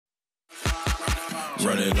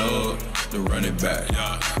Run it up, then run it back.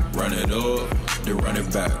 Run it up, then run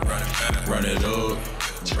it back. Run it up,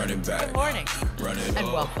 run it back. Good morning and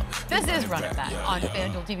welcome. This is Run It Back on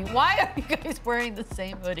FanDuel TV. Why are you guys wearing the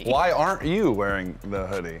same hoodie? Why aren't you wearing the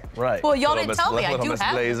hoodie? Right. Well, y'all didn't tell me. I do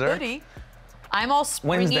have Blazer. the hoodie. I'm all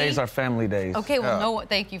springy. Wednesdays are family days. Okay, well, no,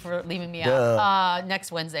 thank you for leaving me out.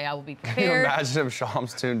 Next Wednesday, I will be prepared. Can you imagine if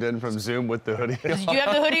Shams tuned in from Zoom with the hoodie on? Did you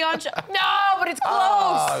have the hoodie on? No, but it's close.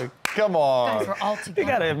 Oh, come on. Guys, we're all together. You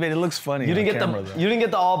gotta admit, it looks funny. You didn't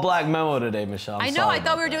get the all-black memo today, Michelle. I know. I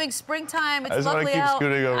thought we were doing springtime. It's lovely out. I just want to keep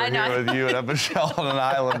scooting over here with you and Michelle on an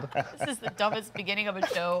island. This is the dumbest beginning of a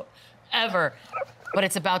show ever. But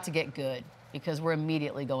it's about to get good because we're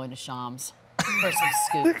immediately going to Shams for some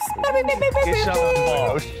scoops.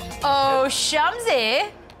 Oh,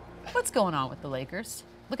 Shamsy. What's going on with the Lakers?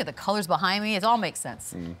 Look at the colors behind me. It all makes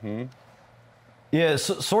sense. Yeah,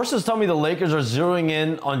 sources tell me the Lakers are zeroing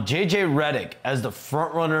in on JJ Redick as the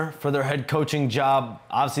front runner for their head coaching job.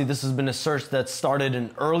 Obviously, this has been a search that started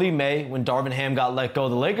in early May when Darvin Ham got let go.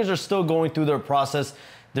 The Lakers are still going through their process.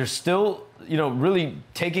 They're still, really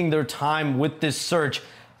taking their time with this search.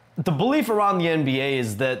 The belief around the NBA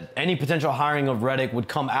is that any potential hiring of Redick would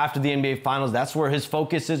come after the NBA Finals. That's where his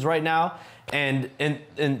focus is right now. And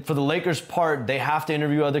for the Lakers' part, they have to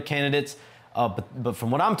interview other candidates. But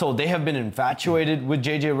from what I'm told, they have been infatuated with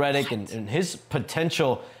JJ Redick and his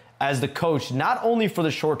potential as the coach, not only for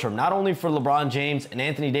the short term, not only for LeBron James and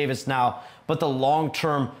Anthony Davis now, but the long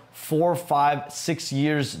term, 4, 5, 6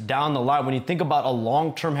 years down the line. When you think about a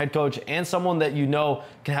long-term head coach and someone that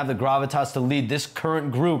can have the gravitas to lead this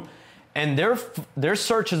current group, and their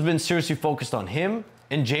search has been seriously focused on him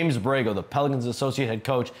and James Borrego, the Pelicans' associate head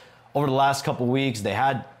coach. Over the last couple weeks, they've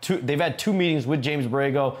had two meetings with James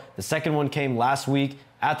Borrego. The second one came last week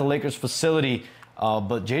at the Lakers facility.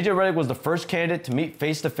 But JJ Redick was the first candidate to meet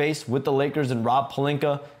face-to-face with the Lakers and Rob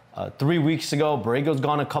Pelinka 3 weeks ago. Borrego's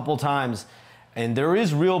gone a couple times. And there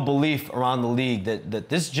is real belief around the league that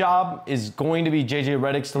this job is going to be JJ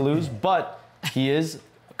Redick's to lose, but he is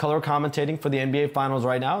color commentating for the NBA Finals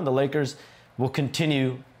right now, and the Lakers will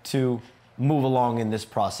continue to move along in this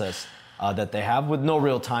process that they have with no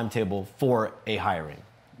real timetable for a hiring.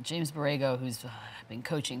 James Borrego, who's been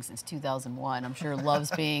coaching since 2001, I'm sure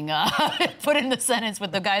loves being put in the sentence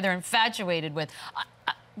with the guy they're infatuated with.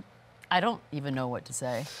 I don't even know what to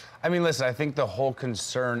say. I mean, listen, I think the whole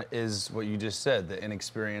concern is what you just said, the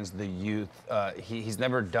inexperience, the youth. He's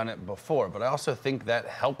never done it before, but I also think that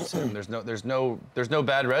helps him. There's no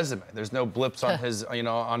bad resume. There's no blips on his,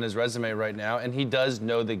 on his resume right now, and he does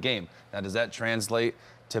know the game. Now, does that translate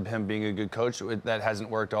to him being a good coach? That hasn't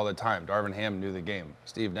worked all the time. Darvin Ham knew the game.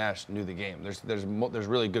 Steve Nash knew the game. There's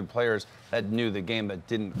really good players that knew the game that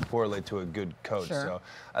didn't correlate to a good coach. Sure.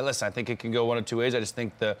 So, listen, I think it can go one of two ways. I just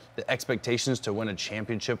think the expectations to win a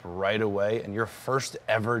championship right away and your first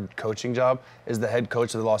ever coaching job is the head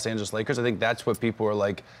coach of the Los Angeles Lakers. I think that's what people are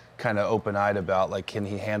like kind of open-eyed about, like, can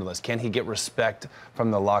he handle this? Can he get respect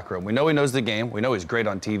from the locker room? We know he knows the game. We know he's great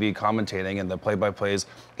on TV commentating and the play-by-plays.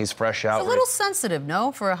 He's fresh out. It's a little sensitive,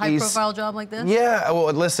 no, for a high-profile job like this? Yeah,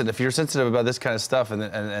 well, listen, if you're sensitive about this kind of stuff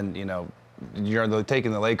and you're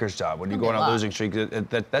taking the Lakers job, when you go on a losing streak,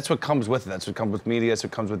 that's what comes with it. That's what comes with media. That's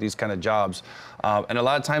what comes with these kind of jobs. And a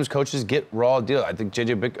lot of times coaches get raw deal. I think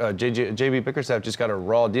JB Bickerstaff just got a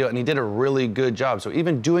raw deal, and he did a really good job. So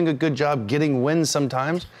even doing a good job, getting wins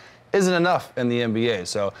sometimes, isn't enough in the NBA.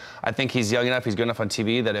 So I think he's young enough, he's good enough on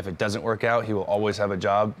TV that if it doesn't work out, he will always have a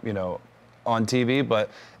job, on TV. But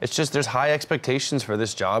it's just there's high expectations for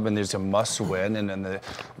this job, and there's a must win. And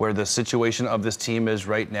where the situation of this team is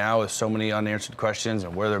right now is so many unanswered questions,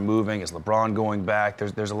 and where they're moving. Is LeBron going back?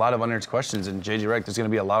 There's a lot of unanswered questions, and JJ Redick, there's going to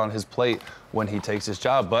be a lot on his plate when he takes his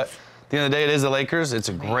job. But at the end of the day, it is the Lakers. It's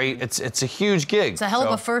a great, it's a huge gig. It's a hell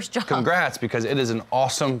of a first job. Congrats, because it is an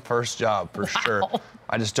awesome first job for sure.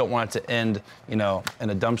 I just don't want it to end, in a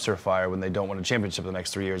dumpster fire when they don't win a championship the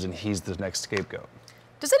next 3 years, and he's the next scapegoat.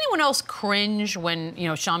 Does anyone else cringe when,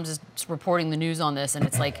 Shams is reporting the news on this and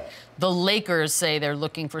it's like the Lakers say they're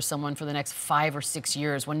looking for someone for the next 5 or 6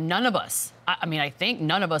 years when none of us, I think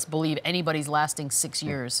none of us believe anybody's lasting 6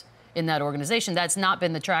 years in that organization. That's not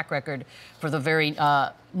been the track record for the very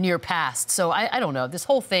near past. So I don't know. This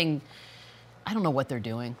whole thing, I don't know what they're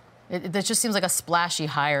doing. It just seems like a splashy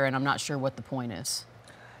hire, and I'm not sure what the point is.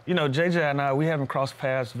 JJ and I, we haven't crossed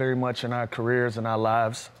paths very much in our careers and our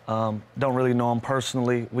lives. Don't really know him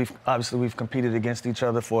personally. We've competed against each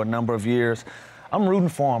other for a number of years. I'm rooting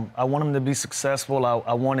for him. I want him to be successful.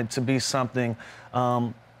 I want it to be something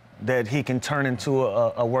that he can turn into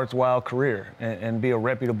a worthwhile career and be a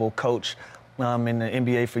reputable coach in the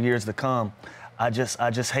NBA for years to come. I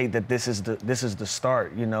just hate that this is the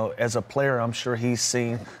start. You know, as a player, I'm sure he's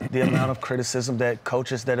seen the amount of criticism that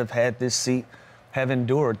coaches that have had this seat have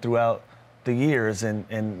endured throughout the years,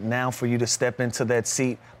 and now for you to step into that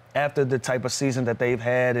seat after the type of season that they've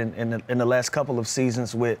had in the last couple of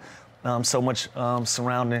seasons with so much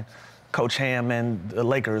surrounding Coach Ham and the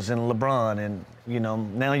Lakers and LeBron, and you know,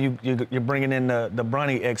 now you're bringing in the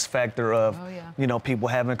Bronny X factor of you know, people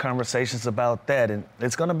having conversations about that, and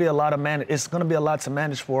it's going to be a lot to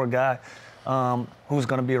manage for a guy who's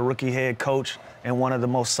going to be a rookie head coach and one of the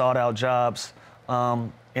most sought out jobs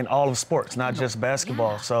in all of sports, not just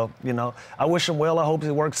basketball. So, you know, I wish him well. I hope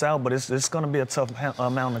it works out, but it's going to be a tough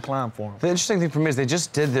mountain to climb for him. The interesting thing for me is they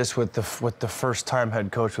just did this with the first-time head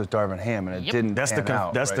coach with Darvin Ham, and it didn't pan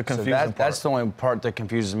out. That's right? the confusing part. That's the only part that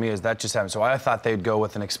confuses me, is that just happened. So I thought they'd go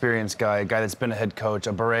with an experienced guy, a guy that's been a head coach,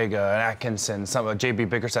 a Borrega, an Atkinson, a JB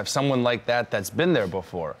Bickerstaff, someone like that that's been there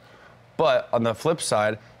before. But on the flip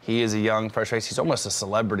side, he is a young, fresh face. He's almost a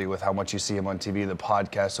celebrity with how much you see him on TV, the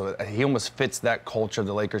podcast. So he almost fits that culture of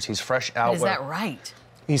the Lakers. He's fresh out. Is that right?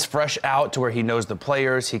 He's fresh out to where he knows the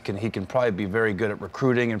players. He can probably be very good at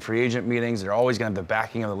recruiting and free agent meetings. They're always going to have the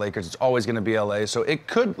backing of the Lakers. It's always going to be LA. So it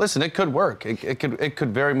could work. It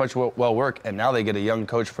could very much well work. And now they get a young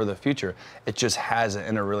coach for the future. It just hasn't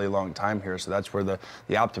in a really long time here. So that's where the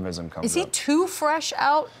optimism comes. Is he too fresh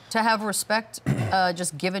out to have respect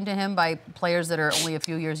just given to him by players that are only a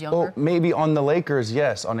few years younger? Well, maybe on the Lakers,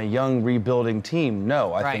 yes. On a young rebuilding team,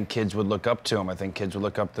 no. I think kids would look up to him. I think kids would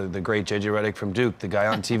look up to the great JJ Redick from Duke, the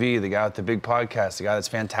guy on TV, the guy with the big podcast, the guy that's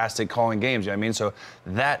fantastic calling games. You know what I mean? So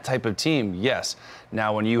that type of team, yes.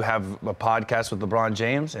 Now, when you have a podcast with LeBron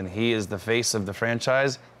James and he is the face of the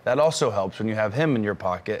franchise, that also helps when you have him in your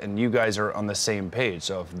pocket and you guys are on the same page.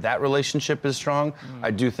 So if that relationship is strong,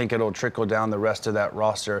 I do think it'll trickle down the rest of that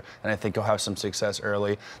roster, and I think he'll have some success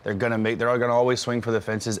early. They're gonna always swing for the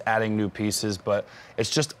fences, adding new pieces, but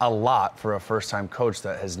it's just a lot for a first-time coach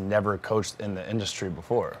that has never coached in the industry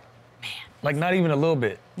before. Like, not even a little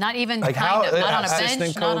bit. Not even like kind of, not on a assistant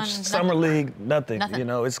bench, coach, not on summer league, nothing. You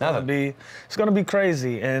know, it's gonna be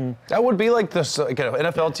crazy. And that would be like an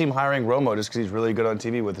NFL team hiring Romo just because he's really good on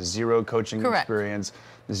TV with zero coaching experience,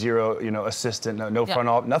 zero, you know, assistant, no front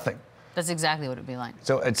office, nothing. That's exactly what it would be like.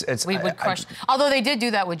 So it's we would crush. Although they did do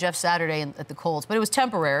that with Jeff Saturday at the Colts, but it was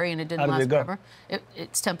temporary and it didn't last forever.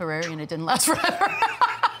 It's temporary and it didn't last forever.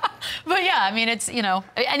 But yeah, I mean, it's, you know,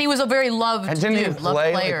 and he was a very loved dude, didn't he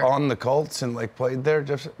play player. like, on the Colts and like played there?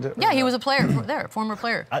 Yeah, he was a player there, former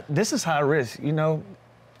player. This is high risk, you know.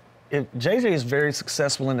 If JJ is very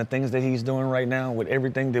successful in the things that he's doing right now with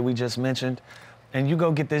everything that we just mentioned, and you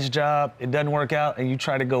go get this job, it doesn't work out, and you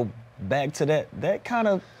try to go back to that kind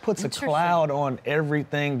of puts a cloud on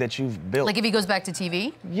everything that you've built. Like if he goes back to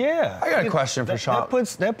TV? Yeah. I got a question for Sean.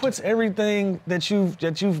 That puts everything that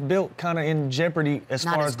you've built kind of in jeopardy as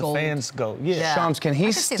far as the fans go. Yeah. Shams, can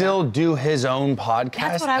he still do his own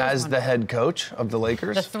podcast as the head coach of the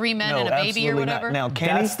Lakers? The 3 men and a baby or whatever? Now,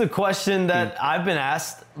 That's the question that I've been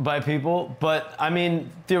asked by people, but I mean,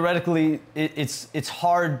 theoretically, it's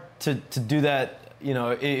hard to do that. You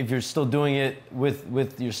know, if you're still doing it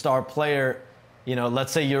with your star player, you know,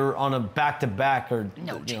 let's say you're on a back-to-back or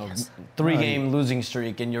 3-game losing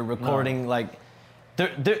streak and you're recording like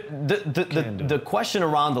the question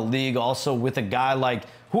around the league also with a guy like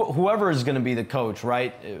whoever is going to be the coach,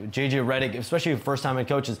 right? JJ Redick, especially first-time head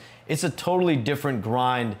coaches, it's a totally different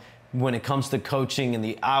grind when it comes to coaching and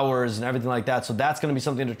the hours and everything like that. So that's going to be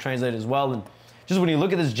something to translate as well. And just when you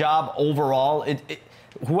look at this job overall,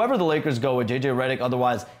 whoever the Lakers go with, JJ Redick,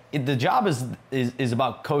 otherwise, the job is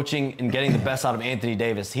about coaching and getting the best out of Anthony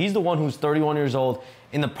Davis. He's the one who's 31 years old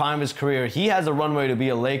in the prime of his career. He has a runway to be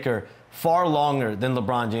a Laker far longer than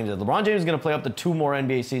LeBron James is. LeBron James is going to play up to 2 more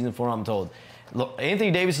NBA seasons for what I'm told.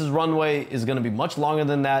 Anthony Davis's runway is going to be much longer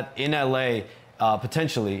than that in LA,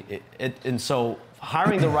 potentially. And so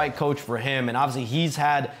hiring the right coach for him, and obviously he's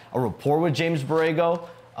had a rapport with James Borrego,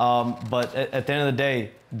 but at the end of the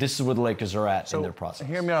day, this is where the Lakers are at in their process.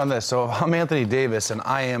 Hear me on this. So if I'm Anthony Davis and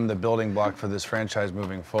I am the building block for this franchise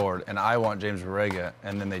moving forward, and I want James Borrega,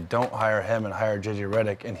 and then they don't hire him and hire JJ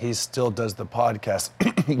Redick, and he still does the podcast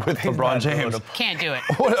with LeBron James. Can't do it.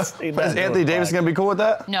 Is Anthony Davis going to be cool with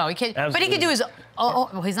that? No, he can't. Absolutely. But he can do his.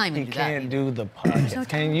 Well, he's not even. He can't do the podcast.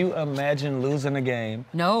 Can you imagine losing a game?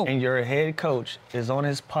 No. And your head coach is on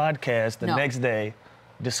his podcast the next day,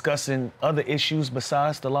 discussing other issues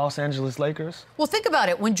besides the Los Angeles Lakers. Well, think about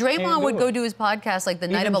it. When Draymond would go do his podcast like the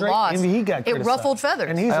night of a loss, it ruffled feathers.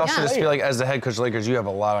 And I also just feel like as the head coach of the Lakers, you have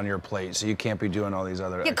a lot on your plate, so you can't be doing all these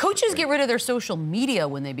other. Yeah, coaches get rid of their social media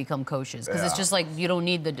when they become coaches because it's just like you don't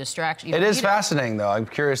need the distraction. It is fascinating, though. I'm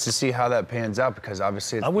curious to see how that pans out because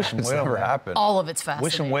obviously it's never happened. All of it's fascinating.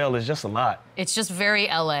 Wish him well is just a lot. It's just very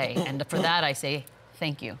LA, and for that I say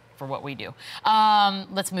thank you for what we do.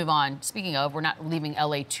 Let's move on. Speaking of, we're not leaving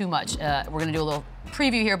LA too much. We're going to do a little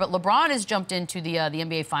preview here, but LeBron has jumped into the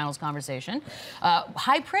NBA Finals conversation.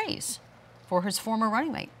 High praise for his former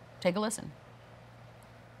running mate. Take a listen.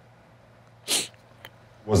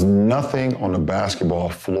 Was nothing on the basketball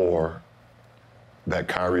floor that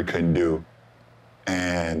Kyrie couldn't do.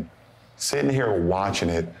 And sitting here watching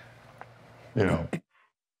it, you know,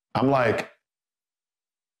 I'm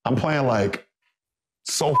playing like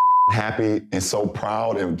so happy and so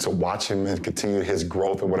proud and to watch him and continue his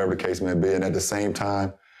growth or whatever the case may be. And at the same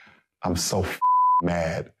time, I'm so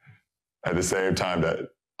mad at the same time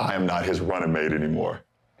that I am not his running mate anymore.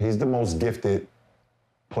 He's the most gifted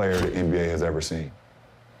player the NBA has ever seen.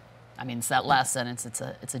 I mean, it's that last sentence. It's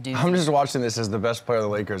a dude. I'm just watching this as the best player of the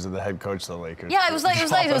Lakers and the head coach of the Lakers. Yeah, it was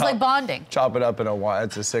like bonding. Chop it up in a wine.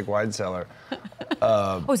 It's a sick wine cellar.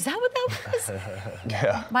 Oh, is that what that was?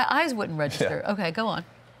 Yeah. My eyes wouldn't register. Yeah. Okay, go on.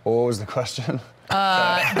 What was the question?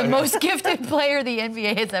 The most gifted player the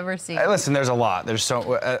NBA has ever seen. Hey, listen, there's a lot. There's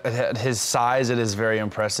so at his size, it is very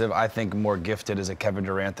impressive. I think more gifted is a Kevin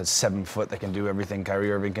Durant that's 7 foot that can do everything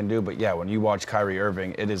Kyrie Irving can do. But yeah, when you watch Kyrie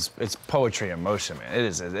Irving, it's poetry in motion, man. It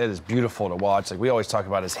is beautiful to watch. Like we always talk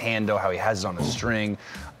about his handle, how he has it on a string.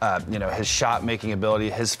 You know, his shot making ability,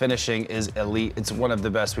 his finishing is elite. It's one of the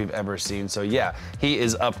best we've ever seen. So yeah, he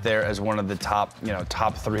is up there as one of the top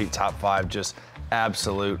 3, top 5, just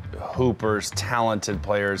absolute hoopers, talented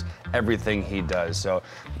players, everything he does. So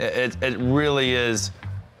it really is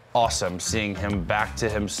awesome seeing him back to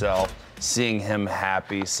himself, seeing him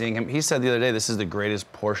happy, seeing him. He said the other day, this is the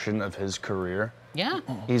greatest portion of his career. Yeah.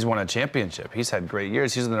 He's won a championship. He's had great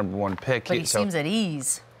years. He's the #1 pick. But he seems at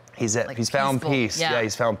ease. He's like found peace. Yeah,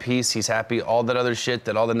 he's found peace. He's happy. All that other shit,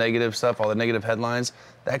 all the negative stuff, all the negative headlines,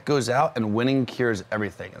 that goes out, and winning cures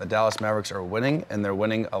everything. And the Dallas Mavericks are winning, and they're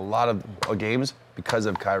winning a lot of games because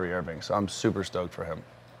of Kyrie Irving. So I'm super stoked for him.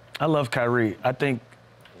 I love Kyrie. I think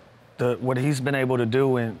what he's been able to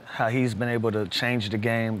do and how he's been able to change the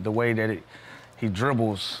game, the way that he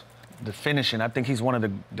dribbles, the finishing. I think he's one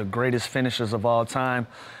of the greatest finishers of all time.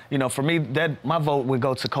 You know, for me, my vote would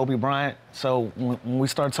go to Kobe Bryant. So when we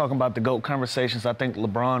start talking about the GOAT conversations, I think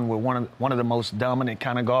LeBron was one of the most dominant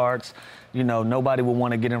kind of guards. You know, nobody would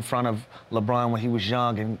want to get in front of LeBron when he was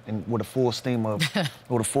young and with a full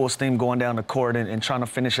steam going down the court and trying to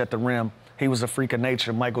finish at the rim. He was a freak of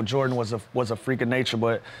nature. Michael Jordan was a freak of nature.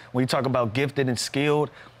 But when you talk about gifted and skilled,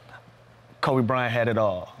 Kobe Bryant had it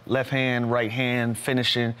all. Left hand, right hand,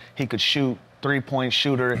 finishing. He could shoot, three-point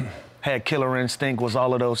shooter, had killer instinct, was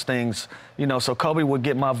all of those things. You know, so Kobe would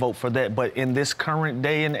get my vote for that. But in this current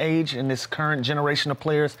day and age, in this current generation of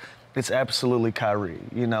players, it's absolutely Kyrie,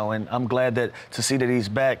 you know, and I'm glad to see that he's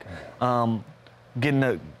back, getting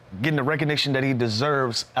the recognition that he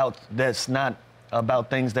deserves out. That's not about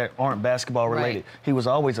things that aren't basketball related. Right. He was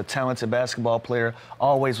always a talented basketball player,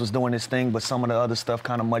 always was doing his thing, but some of the other stuff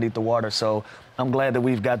kind of muddied the water. So I'm glad that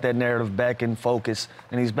we've got that narrative back in focus,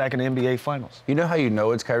 and he's back in the NBA Finals. You know how you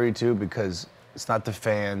know it's Kyrie too? Because it's not the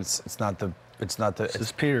fans, it's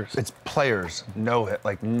his peers. It's players know it,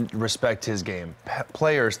 respect his game.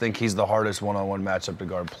 Players think he's the hardest one-on-one matchup to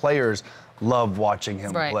guard. Players love watching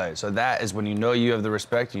him play. So that is when you know you have the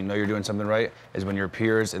respect, you know you're doing something right, is when your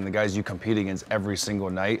peers and the guys you compete against every single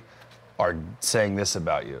night are saying this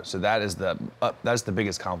about you. So that's the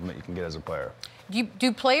biggest compliment you can get as a player.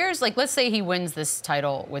 Do players, let's say he wins this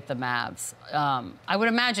title with the Mavs, I would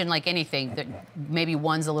imagine, like anything, that maybe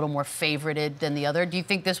one's a little more favorited than the other. Do you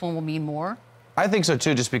think this one will mean more? I think so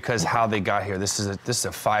too, just because how they got here. This is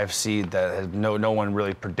a 5 seed that no one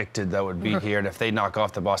really predicted that would be here. And if they knock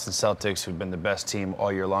off the Boston Celtics, who've been the best team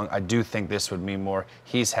all year long, I do think this would mean more.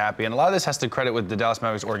 He's happy, and a lot of this has to credit with the Dallas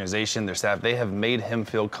Mavericks organization, their staff. They have made him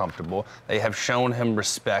feel comfortable. They have shown him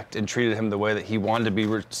respect and treated him the way that he wanted to be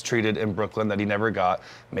treated in Brooklyn, that he never got.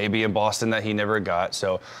 Maybe in Boston, that he never got.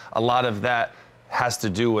 So a lot of that has to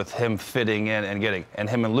do with him fitting in and getting, and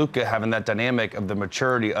him and Luka having that dynamic of the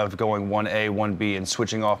maturity of going 1A, 1B, and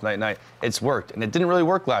switching off night night. It's worked, and it didn't really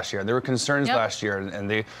work last year. There were concerns last year, and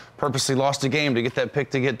they purposely lost a game to get that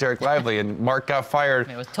pick to get Derek Lively, and Mark got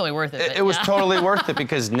fired. It was totally worth it. It was totally worth it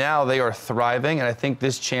because now they are thriving, and I think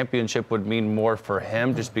this championship would mean more for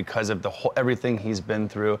him just because of the whole everything he's been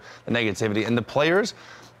through, the negativity, and the players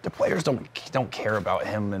don't care about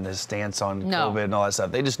him and his stance on COVID and all that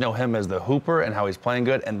stuff. They just know him as the hooper and how he's playing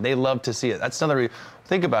good, and they love to see it. That's another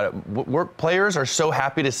think about it. Players are so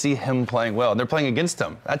happy to see him playing well, and they're playing against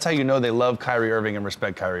him. That's how you know they love Kyrie Irving and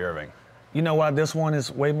respect Kyrie Irving. You know why this one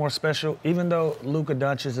is way more special? Even though Luka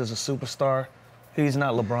Doncic is a superstar, he's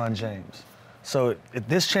not LeBron James. So at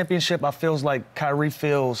this championship, I feels like Kyrie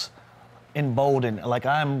feels emboldened. Like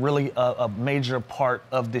I'm really a major part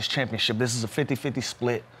of this championship. This is a 50-50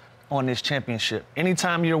 split on this championship.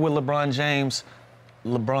 Anytime you're with LeBron James,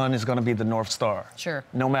 LeBron is going to be the North Star. Sure.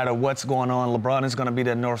 No matter what's going on, LeBron is going to be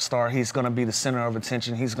the North Star. He's going to be the center of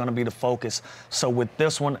attention. He's going to be the focus. So with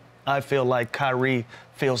this one, I feel like Kyrie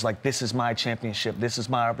feels like this is my championship. This is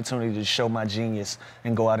my opportunity to show my genius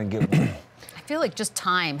and go out and get one. I feel like just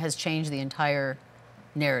time has changed the entire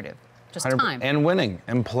narrative. Just time. And winning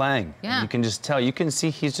and playing. Yeah. And you can just tell. You can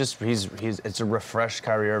see it's a refreshed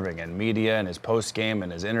Kyrie Irving, and media and his post game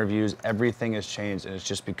and his interviews. Everything has changed, and it's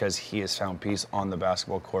just because he has found peace on the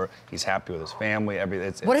basketball court. He's happy with his family.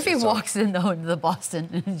 Everything. What if he walks in though into the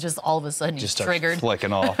Boston and just all of a sudden he's triggered,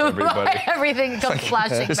 flicking off everybody? Everything comes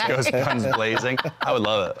flashing just back. Goes guns blazing. I would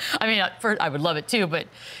love it. I mean, I would love it too, but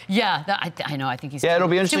yeah, I know. I think he's it'll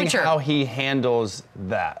be interesting mature. how he handles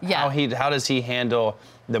that. Yeah. How does he handle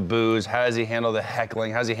the booze? How does he handle the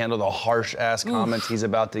heckling? How does he handle the harsh-ass comments he's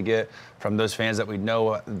about to get from those fans that we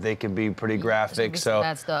know they can be pretty graphic? So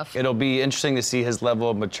bad stuff. It'll be interesting to see his level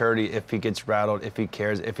of maturity, if he gets rattled, if he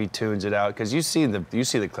cares, if he tunes it out. Because you see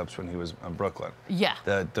the clips when he was in Brooklyn. Yeah.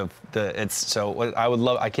 I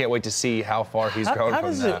can't wait to see how far he's grown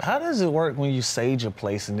from that. How does it work when you sage a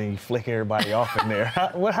place and then you flick everybody off in there? How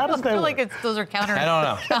does that I feel work? like those are I don't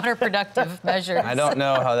know. counterproductive measures. I don't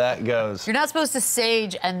know how that goes. You're not supposed to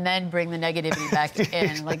sage and then bring the negativity back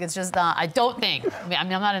in. Like, it's just not, I don't think. I mean, I'm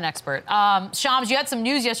not an expert. Shams, you had some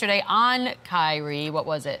news yesterday on Kyrie. What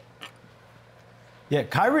was it? Yeah,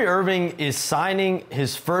 Kyrie Irving is signing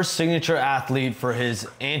his first signature athlete for his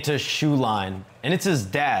Anta shoe line. And it's his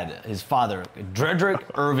dad, his father, Jedrick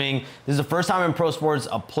Irving. This is the first time in pro sports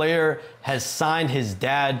a player has signed his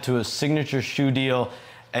dad to a signature shoe deal.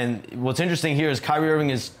 And what's interesting here is Kyrie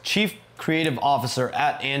Irving is chief creative officer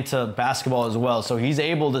at Anta basketball as well. So he's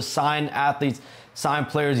able to sign athletes, sign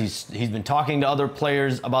players. He's been talking to other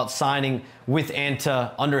players about signing with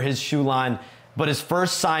Anta under his shoe line. But his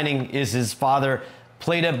first signing is his father.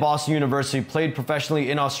 Played at Boston University, played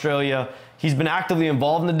professionally in Australia. He's been actively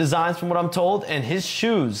involved in the designs from what I'm told. And his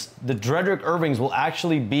shoes, the Jedrick Irvings, will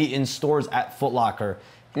actually be in stores at Foot Locker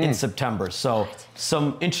in September. So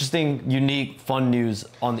some interesting, unique, fun news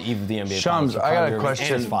on the eve of the NBA. Shams, I got a question.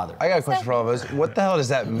 And his father. I got a question for all of us. What the hell does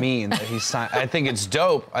that mean that he signed? I think it's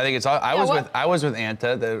dope. I think it's. I was with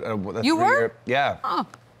Anta. You were? Yeah. Oh.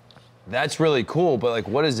 That's really cool, but like,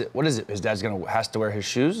 what is it? What is it? His dad's has to wear his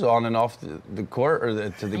shoes on and off the court or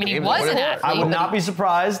to the game? He was an athlete. I would not be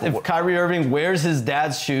surprised if Kyrie Irving wears his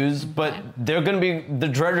dad's shoes, but they're going to be the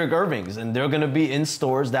Jedrick Irvings, and they're going to be in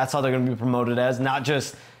stores. That's how they're going to be promoted as, not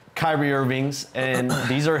just Kyrie Irving's. And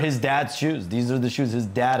these are his dad's shoes. These are the shoes his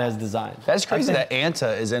dad has designed. That's crazy that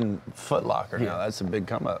Anta is in Foot Locker now. That's a big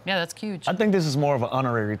come up. Yeah, that's huge. I think this is more of an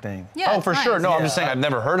honorary thing. Yeah, for nice. sure. No, I'm just saying I've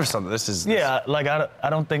never heard of something. This is. Like I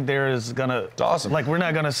don't think there is gonna. It's awesome. Like we're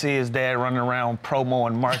not gonna see his dad running around promo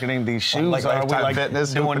and marketing these shoes. Like Lifetime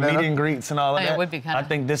Fitness, doing meet and greets and all of that. It would be kinda. I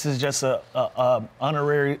think this is just a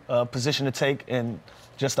honorary position to take, and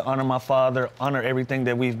just to honor my father, honor everything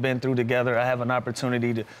that we've been through together. I have an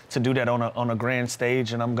opportunity to do that on a grand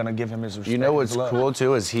stage, and I'm gonna give him his respect. You know what's cool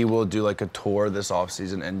too is he will do like a tour this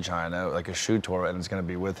offseason in China, like a shoe tour, and it's gonna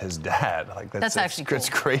be with his dad. Like That's actually cool. It's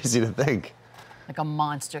crazy to think. Like a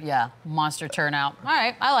monster turnout. All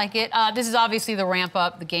right, I like it. This is obviously the ramp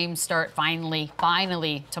up. The games start finally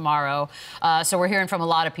tomorrow. So we're hearing from a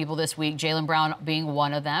lot of people this week, Jaylen Brown being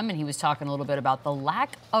one of them, and he was talking a little bit about the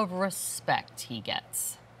lack of respect he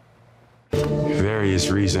gets. Various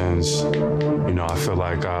reasons, I feel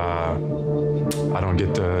like I don't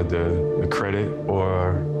get the credit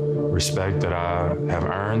or respect that I have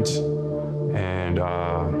earned, and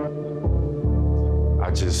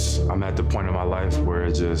I'm at the point in my life where I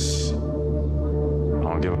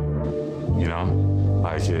don't give a,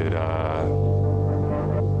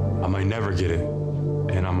 I might never get it,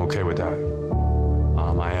 and I'm okay with that.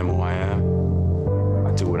 I am who I am,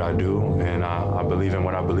 what I do, and I believe in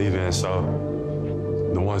what I believe in. So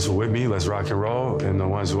the ones who with me, let's rock and roll, and the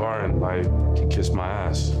ones who aren't, like, can kiss my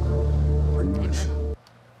ass. Pretty much.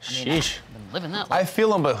 Sheesh. Living that life. I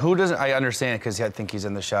feel him, but who doesn't? I understand because I think he's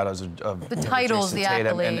in the shadows of the titles, the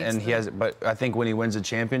Tatum, accolades. and he has. But I think when he wins a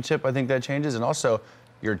championship, I think that changes, and also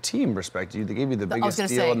your team respect you. They gave you the biggest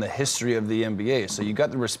deal in the history of the NBA, so you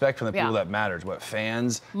got the respect from the people that matters. What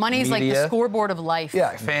fans? Money's media, like the scoreboard of life.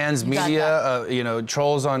 Yeah, fans, media, you know,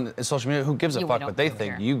 trolls on social media. Who gives a fuck what they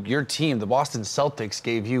think? Your team, the Boston Celtics,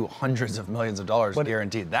 gave you hundreds of millions of dollars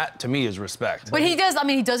guaranteed. That to me is respect. But he does. I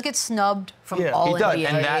mean, he does get snubbed from all NBA. He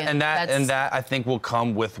does, and that I think will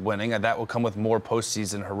come with winning, and that will come with more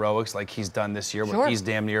postseason heroics like he's done this year, where he's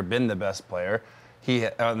damn near been the best player.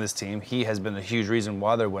 On this team, he has been a huge reason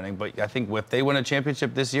why they're winning. But I think if they win a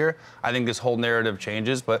championship this year, I think this whole narrative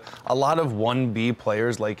changes. But a lot of 1B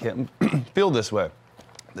players like him feel this way.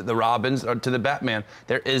 The Robins or to the Batman,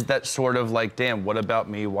 there is that sort of like, damn, what about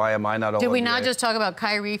me? Why am I not all Did we NBA? not just talk about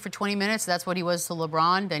Kyrie for 20 minutes? That's what he was to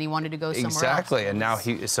LeBron. Then he wanted to go somewhere else. Exactly, and now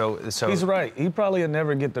so he's right. He probably will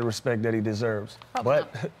never get the respect that he deserves.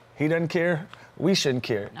 But he doesn't care. We shouldn't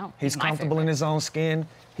care. No, he's comfortable in his own skin.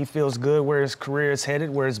 He feels good where his career is headed,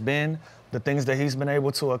 where it's been, the things that he's been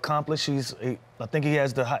able to accomplish. I think he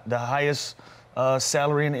has the highest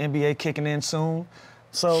salary in the NBA kicking in soon.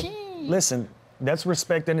 So, listen, that's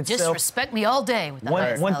respect in itself. Just respect me all day.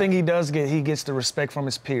 With One thing he does get, he gets the respect from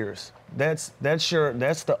his peers. That's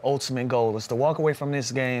the ultimate goal, is to walk away from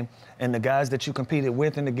this game and the guys that you competed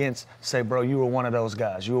with and against say, bro, you were one of those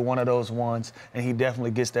guys. You were one of those ones, and he definitely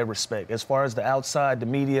gets that respect. As far as the outside, the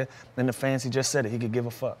media, and the fans, he just said it. He could give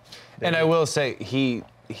a fuck. And I will say, he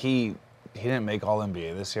didn't make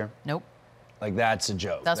All-NBA this year. Nope. Like, that's a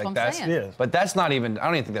joke. That's what I'm saying. Yeah. But that's not even, I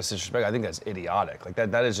don't even think that's disrespect. I think that's idiotic. Like,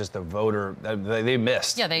 that is just a voter, they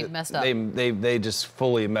missed. Yeah, they messed up. They just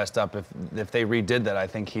fully messed up. If they redid that, I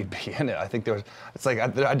think he'd be in it. I think it's like,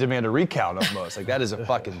 I demand a recount almost. Like, that is a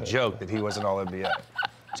fucking joke that he wasn't All-NBA.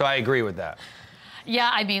 So I agree with that.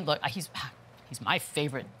 Yeah, I mean, look, he's my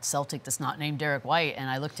favorite Celtic that's not named Derek White,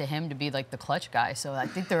 and I look to him to be like the clutch guy. So I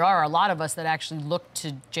think there are a lot of us that actually look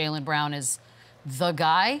to Jaylen Brown as the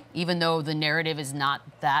guy, even though the narrative is not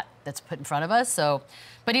that's put in front of us. So,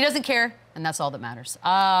 but he doesn't care, and that's all that matters.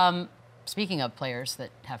 Speaking of players that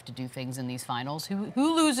have to do things in these finals, who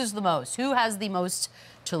loses the most? Who has the most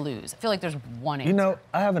to lose? I feel like there's one answer. You know,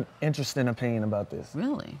 I have an interesting opinion about this.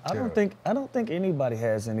 Really? I don't think anybody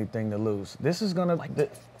has anything to lose. This is gonna,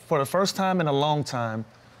 for the first time in a long time,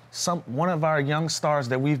 one of our young stars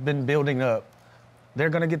that we've been building up, they're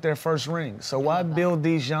gonna get their first ring. So why build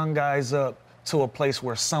these young guys up to a place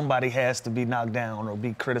where somebody has to be knocked down or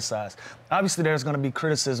be criticized? Obviously, there's going to be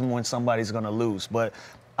criticism when somebody's going to lose, but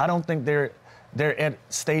I don't think they're at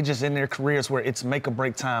stages in their careers where it's make or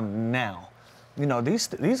break time now. You know, these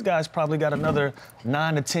guys probably got another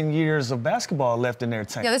 9 to 10 years of basketball left in their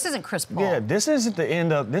tank. Yeah, this isn't Chris Paul. Yeah, this isn't the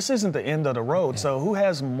end of the road. Yeah. So who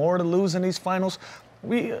has more to lose in these finals?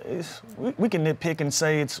 We can nitpick and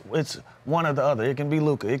say it's one or the other. It can be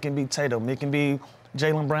Luka, it can be Tatum, it can be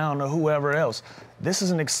Jaylen Brown or whoever else. This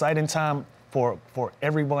is an exciting time for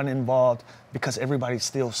everyone involved because everybody's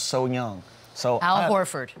still so young. So Al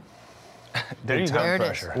Horford. There you go. There it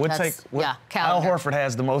is. Al Horford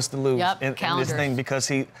has the most to lose in this thing because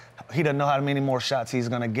he doesn't know how many more shots he's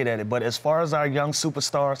going to get at it. But as far as our young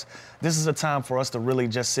superstars, this is a time for us to really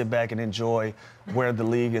just sit back and enjoy where the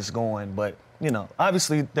league is going. But, you know,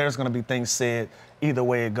 obviously there's going to be things said either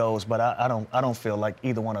way it goes, but I don't feel like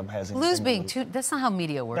either one of them has anything. Lose being too. That's not how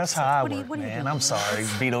media works. That's how I work, man. I'm sorry,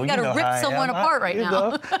 Beadle. You gotta rip someone apart right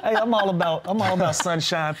now. Hey, I'm all about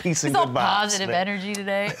sunshine, peace, and good vibes. Positive energy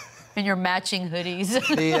today. And your matching hoodies.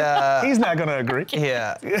 He's not going to agree.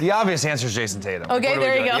 Yeah. The obvious answer is Jason Tatum. Okay,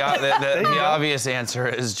 there you go. The obvious answer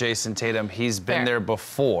is Jason Tatum. He's been there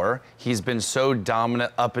before. He's been so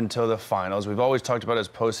dominant up until the finals. We've always talked about his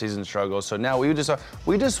postseason struggles. So now we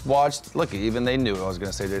just watched. Look, even they knew I was going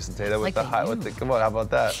to say Jason Tatum with come on, how about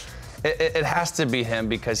that? It has to be him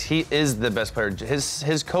because he is the best player.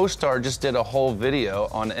 His co-star just did a whole video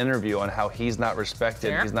on an interview on how he's not respected.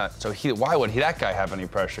 Fair. He's not. So why would that guy have any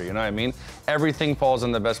pressure? You know what I mean? Everything falls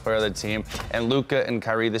on the best player of the team. And Luka and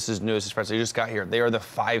Kyrie, this is news. Especially they just got here. They are the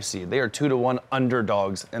 5 seed. They are 2-1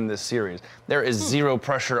 underdogs in this series. There is zero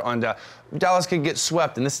pressure on Dallas. Dallas could get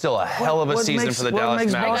swept, and this is still a hell of a season for the Dallas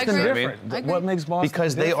Mavericks. What makes Boston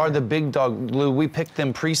because they are the big dog, Lou. We picked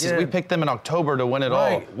them preseason. We picked them in October to win it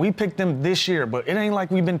all. We picked picked them this year, but it ain't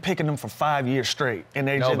like we've been picking them for 5 years straight, and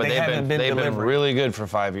they haven't been they've delivering. been really good for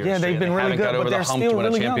 5 years. Yeah, they've been really good, but they're still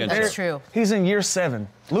really young. That's true. He's in year 7.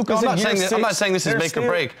 Luka's in year 6. I'm not saying this is make or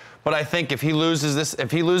break, but I think if he loses this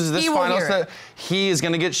finals, he is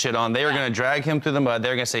going to get shit on. They are going to drag him through the mud.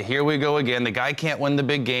 They're going to say, here we go again. The guy can't win the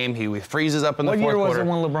big game. He freezes up in the fourth quarter. What year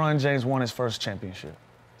was it when LeBron James won his first championship?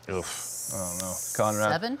 Oof. I don't know.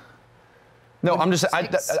 Conrad. 7? No, I'm just.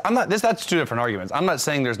 I'm not. That's two different arguments. I'm not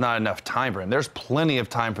saying there's not enough time for him. There's plenty of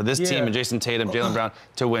time for this team and Jason Tatum, Jaylen Brown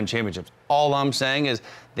to win championships. All I'm saying is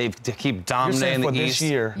to keep dominating the East.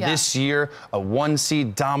 This year, a 1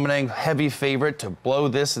 seed dominating heavy favorite to blow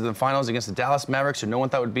this in the finals against the Dallas Mavericks, who no one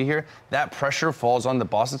thought would be here. That pressure falls on the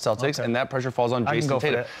Boston Celtics, and that pressure falls on Jason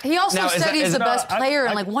Tatum. He also said he's the best player,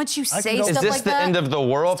 and like once you say stuff like that, is this the end of the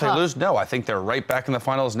world if they lose? No, I think they're right back in the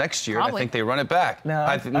finals next year. And I think they run it back. No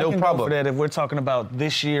problem. Go for that if we're talking about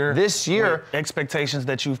this year. This year, expectations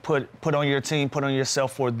that you've put on your team, put on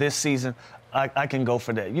yourself for this season. I can go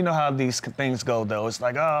for that. You know how these things go, though. It's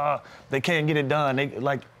like, they can't get it done.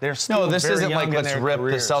 They're still No, this very isn't young like let's rip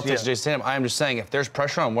careers. the Celtics, Jason Tatum. I'm just saying if there's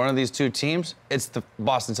pressure on one of these two teams, it's the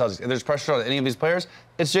Boston Celtics. If there's pressure on any of these players,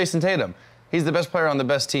 it's Jason Tatum. He's the best player on the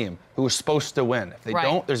best team who is supposed to win. If they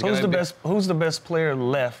don't, there's going to be... Who's the best player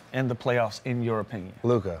left in the playoffs, in your opinion?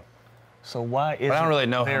 Luka. So why is? But I don't really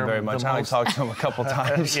know him very much. I only talked to him a couple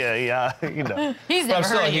times. yeah, you know. He's never I'm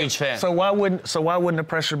still heard a of you. huge fan. So why wouldn't the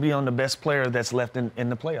pressure be on the best player that's left in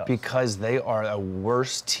the playoffs? Because they are a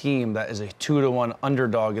worse team that is a 2-1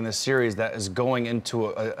 underdog in the series that is going into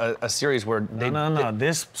a series where they... No.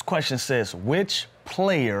 This question says, which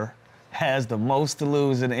player has the most to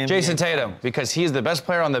lose in the NBA? Jason Tatum, because he's the best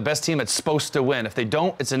player on the best team that's supposed to win. If they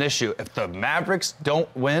don't, it's an issue. If the Mavericks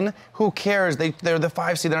don't win, who cares? They're the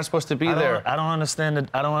 5 seed. They're not supposed to be there. I don't understand it.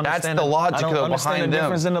 That's the logic behind them. I don't understand the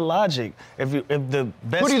difference in the logic. If the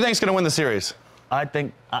best... Who do you think is going to win the series? I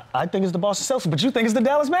think it's the Boston Celtics, but you think it's the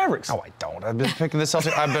Dallas Mavericks. No, I don't. I've been picking the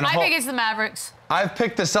Celtics. I think it's the Mavericks. I've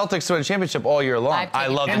picked the Celtics to win a championship all year long. I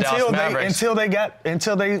love the Dallas Mavericks.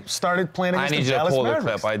 Until they started playing against the Dallas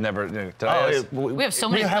Mavericks. I need you to pull the clip. I never. We have so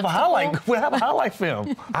many. We have a highlight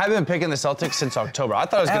film. I've been picking the Celtics since October. I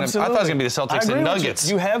thought it was going to be the Celtics and Nuggets.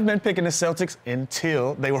 You have been picking the Celtics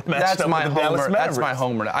until they were matched up with the Dallas Mavericks. That's my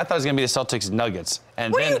homer. I thought it was going to be the Celtics Nuggets.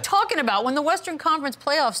 And what are you talking about? When the Western Conference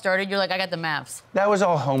playoffs started, you're like, I got the Mavs. That was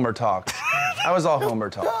all homer talk. That was all homer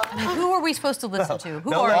talk. Who are we supposed to listen to?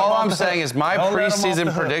 All I'm saying is my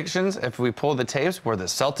preseason predictions, if we pull the tapes, were the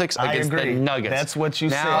Celtics against the Nuggets. That's what you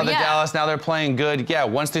said. Now Dallas, now they're playing good. Yeah,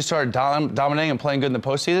 once they started dominating and playing good in the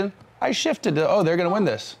postseason, I shifted to, they're going to win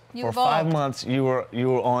this. For 5 months, you were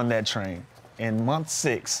on that train. In month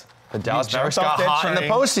 6, the Dallas Mavericks got hot in the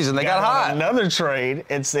postseason. They got hot. Another trade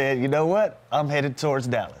and said, you know what? I'm headed towards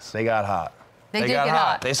Dallas. They got hot. They did get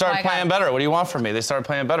hot. They started playing better. What do you want from me? They started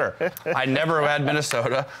playing better. I never had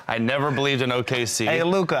Minnesota. I never believed in OKC. Hey,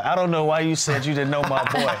 Luka, I don't know why you said you didn't know my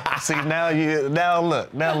boy. See, now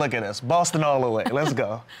look at us. Boston all the way. Let's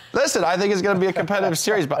go. Listen, I think it's going to be a competitive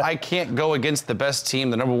series, but I can't go against the best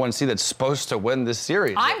team, the number 1 seed that's supposed to win this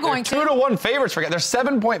series. I'm going to. 2-1 favorites. They're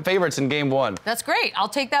 7-point favorites in game 1. That's great. I'll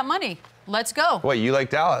take that money. Let's go. Wait, you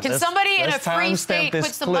like Dallas? Can somebody in a free state put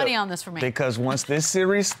some money on this for me? Because once this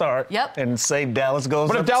series starts and say Dallas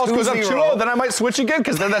goes up 2-0. But if Dallas goes up 2-0, then I might switch again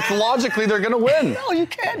because that's logically they're going to win. No, you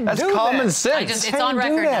can't do that. That's common sense. It's on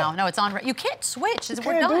record now. No, it's on record. You can't switch.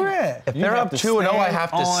 We're done. Do that. If they're up 2-0, I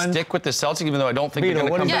have to stick with the Celtics, even though I don't think they're going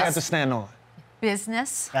to come back. What do you have to stand on?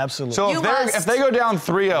 Business. Absolutely. So if they go down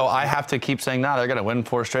 3-0, I have to keep saying, they're going to win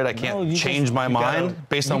 4 straight. I can't change my mind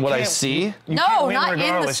based on what I see. No, not in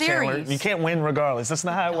the series. Chandler. You can't win regardless. That's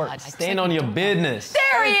not how it works. Stand on your business.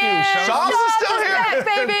 There he is. Shams is still here. Back,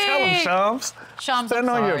 baby. Tell him, Shams. Shams, stand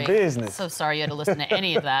on your business. So sorry you had to listen to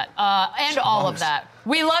any of that and all of that.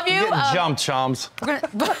 We love you. You're getting jumped, Shams. We're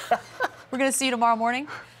gonna see you tomorrow morning.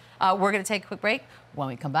 We're gonna take a quick break. When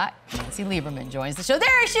we come back, Nancy Lieberman joins the show.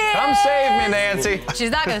 There she is! Come save me, Nancy. She's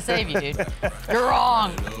not going to save you, dude. You're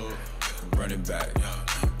wrong. Run it back,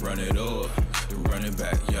 run it up, run it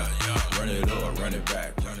back, run it up, run it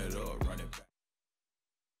back, run it up, run it back.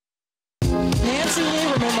 Nancy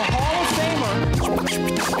Lieberman, the Hall of Famer.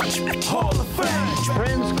 Hall of Fame.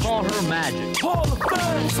 Friends call her magic. Hall of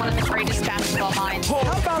Fame. One of the greatest basketball minds. How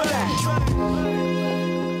about that?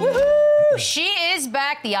 Woohoo! She is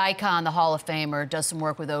back, the icon, the Hall of Famer, does some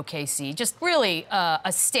work with OKC. Just really a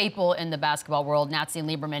staple in the basketball world. Nancy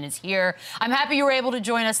Lieberman is here. I'm happy you were able to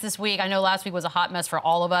join us this week. I know last week was a hot mess for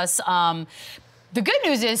all of us. The good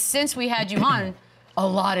news is, since we had you on, A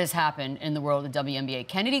lot has happened in the world of the WNBA.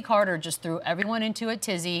 Kennedy Carter just threw everyone into a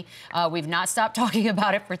tizzy. We've not stopped talking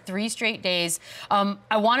about it for 3 straight days.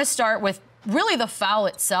 I want to start with really the foul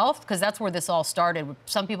itself, because that's where this all started.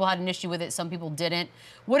 Some people had an issue with it, some people didn't.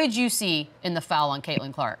 What did you see in the foul on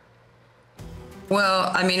Caitlin Clark?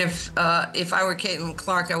 Well, I mean, if I were Caitlin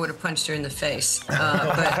Clark, I would have punched her in the face. But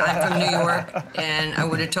I'm from New York, and I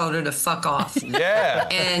would have told her to fuck off. Yeah.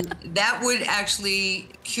 And that would actually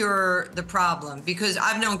cure the problem, because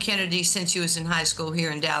I've known Kennedy since she was in high school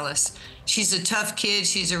here in Dallas. She's a tough kid.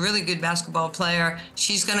 She's a really good basketball player.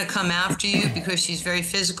 She's going to come after you because she's very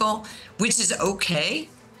physical, which is okay.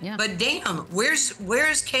 Yeah. But damn, where's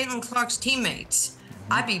Caitlin Clark's teammates?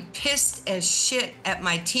 I'd be pissed as shit at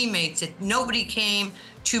my teammates that nobody came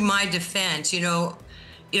to my defense. You know,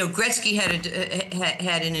 Gretzky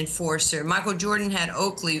had an enforcer. Michael Jordan had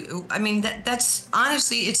Oakley. I mean, that's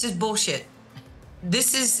honestly, it's just bullshit.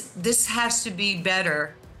 This has to be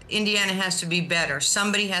better. Indiana has to be better.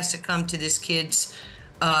 Somebody has to come to this kid's,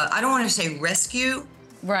 I don't want to say rescue.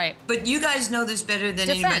 Right. But you guys know this better than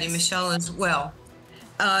anybody, Michelle, as well.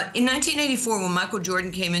 In 1984, when Michael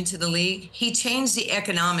Jordan came into the league, he changed the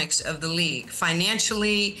economics of the league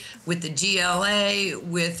financially, with the GLA,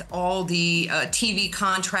 with all the TV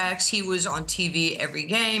contracts. He was on TV every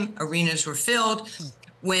game. Arenas were filled.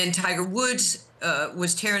 When Tiger Woods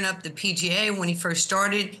was tearing up the PGA when he first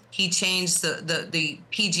started, he changed the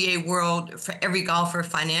PGA world for every golfer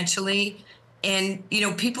financially. And, you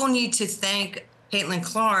know, people need to thank Caitlin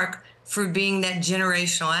Clark for being that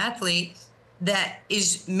generational athlete that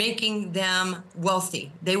is making them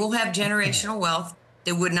wealthy. They will have generational wealth.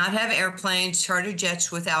 They would not have airplanes, charter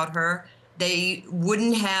jets without her. They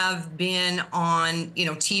wouldn't have been on, you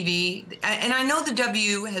know, TV. And I know the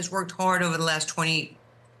W has worked hard over the last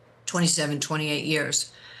 27, 28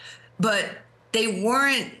 years, but they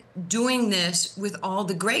weren't doing this with all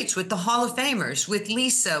the greats, with the Hall of Famers, with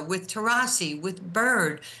Lisa, with Taurasi, with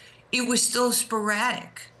Bird. It was still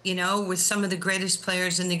sporadic, you know, with some of the greatest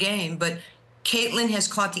players in the game. But Caitlin has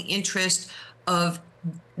caught the interest of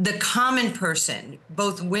the common person,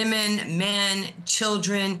 both women, men,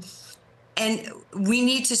 children, and we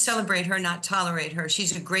need to celebrate her, not tolerate her.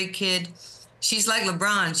 She's a great kid. She's like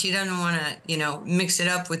LeBron. She doesn't want to, you know, mix it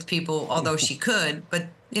up with people, although she could. But,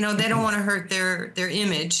 you know, they don't want to hurt their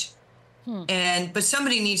image. But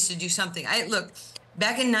somebody needs to do something. Look,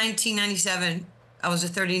 back in 1997, I was a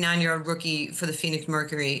 39-year-old rookie for the Phoenix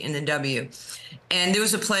Mercury in the W. And there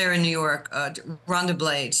was a player in New York, Rhonda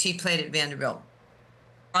Blades. She played at Vanderbilt.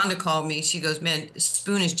 Rhonda called me. She goes, man,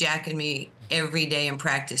 Spoon is jacking me every day in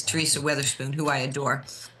practice. Teresa Weatherspoon, who I adore.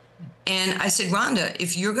 And I said, Rhonda,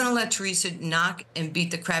 if you're going to let Teresa knock and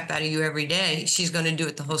beat the crap out of you every day, she's going to do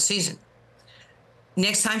it the whole season.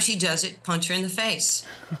 Next time she does it, punch her in the face.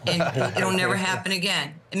 And it'll never happen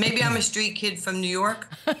again. And maybe I'm a street kid from New York,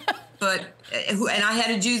 and I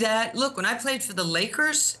had to do that. Look, when I played for the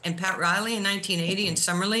Lakers and Pat Riley in 1980 in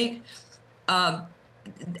Summer League,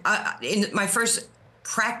 in my first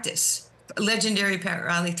practice, legendary Pat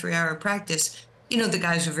Riley 3-hour practice, you know, the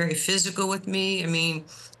guys were very physical with me. I mean,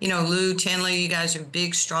 you know, Lou, Chandler, you guys are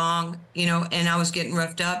big, strong, you know, and I was getting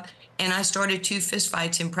roughed up. And I started 2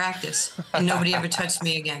 fistfights in practice, and nobody ever touched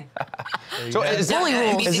me again. So is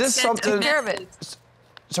this something?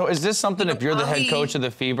 So is this something? If you're the head coach of the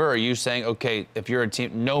Fever, are you saying, okay, if you're a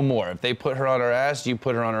team, no more? If they put her on her ass, you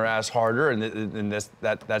put her on her ass harder, and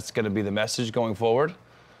that's going to be the message going forward?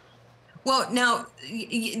 Well, now,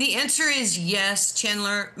 the answer is yes,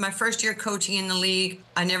 Chandler. My first year coaching in the league,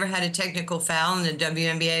 I never had a technical foul in the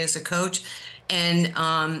WNBA as a coach. And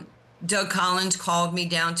Doug Collins called me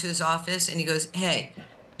down to his office, and he goes, hey,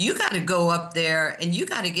 you got to go up there, and you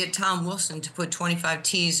got to get Tom Wilson to put 25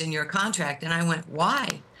 T's in your contract. And I went, why?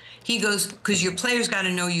 He goes, because your players got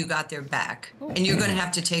to know you got their back, and you're going to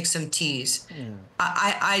have to take some T's.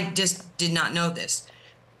 I just did not know this.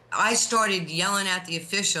 I started yelling at the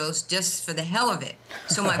officials just for the hell of it.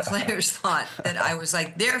 So my players thought that I was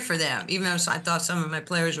like there for them, even though I thought some of my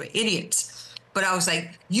players were idiots. But I was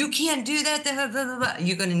like, you can't do that. Blah, blah, blah, blah.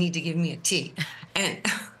 You're going to need to give me a T. And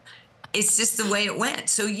it's just the way it went.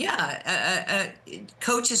 So, yeah,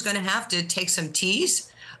 coach is going to have to take some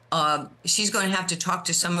T's. She's going to have to talk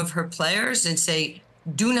to some of her players and say,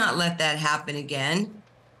 do not let that happen again.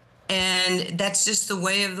 And that's just the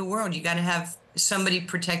way of the world. You got to have somebody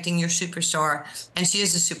protecting your superstar, and she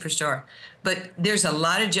is a superstar. But there's a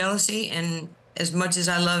lot of jealousy, and as much as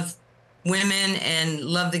I love women and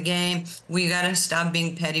love the game, we got to stop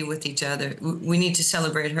being petty with each other. We need to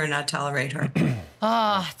celebrate her, not tolerate her.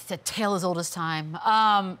 It's a tale as old as time.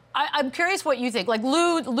 I'm curious what you think. Like,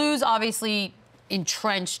 Lou's obviously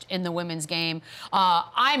entrenched in the women's game.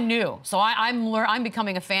 I'm new, so I'm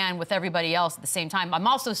becoming a fan with everybody else at the same time. I'm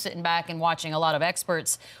also sitting back and watching a lot of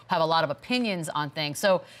experts who have a lot of opinions on things.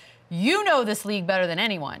 So you know this league better than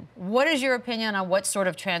anyone. What is your opinion on what sort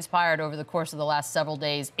of transpired over the course of the last several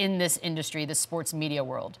days in this industry, the sports media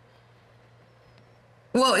world?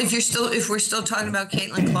 Well, if we're still talking about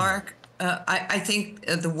Caitlin Clark, I think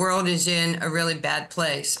the world is in a really bad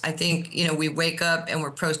place. I think, we wake up and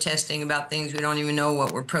we're protesting about things we don't even know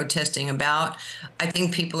what we're protesting about. I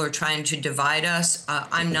think people are trying to divide us.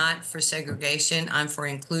 I'm not for segregation. I'm for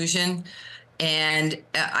inclusion. And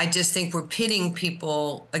I just think we're pitting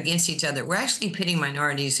people against each other. We're actually pitting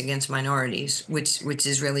minorities against minorities, which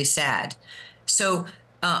is really sad. So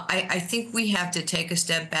I think we have to take a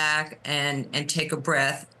step back and take a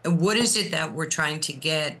breath. What is it that we're trying to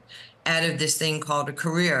get out of this thing called a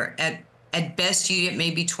career? At best, you get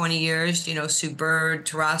maybe 20 years. Sue Bird,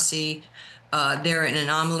 Taurasi, they're an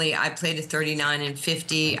anomaly. I played at 39 and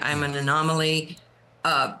 50. I'm an anomaly.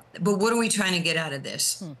 But what are we trying to get out of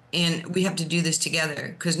this? And we have to do this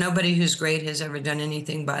together, because nobody who's great has ever done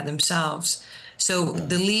anything by themselves. So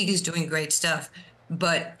the league is doing great stuff,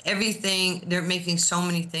 but they're making so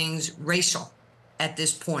many things racial at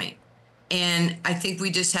this point. And I think we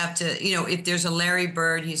just have to, if there's a Larry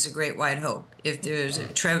Bird, he's a great white hope. If there's a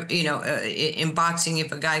in boxing,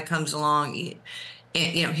 if a guy comes along,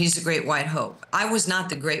 he's a great white hope. I was not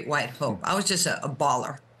the great white hope. I was just a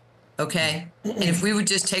baller. Okay. And if we would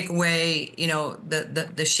just take away,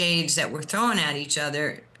 the shades that we're throwing at each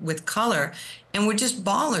other with color, and we're just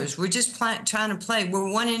ballers, we're just trying to play. We're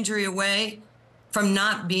one injury away from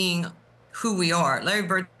not being who we are. Larry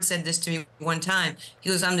Bird said this to me one time. He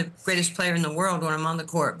goes, I'm the greatest player in the world when I'm on the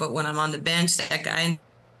court, but when I'm on the bench, that guy in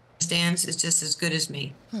the stands is just as good as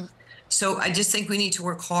me. So I just think we need to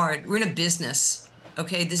work hard. We're in a business.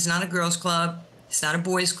 Okay. This is not a girls' club. It's not a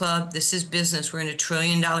boys' club. This is business. We're in $1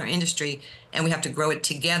 trillion industry, and we have to grow it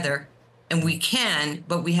together. And we can,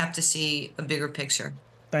 but we have to see a bigger picture.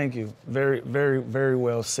 Thank you. Very, very, very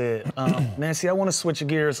well said. Nancy, I want to switch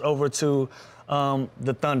gears over to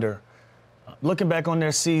the Thunder. Looking back on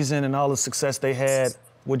their season and all the success they had,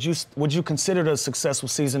 would you consider it a successful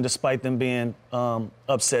season despite them being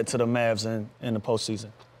upset to the Mavs in the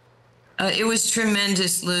postseason? It was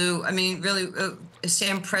tremendous, Lou. I mean, really,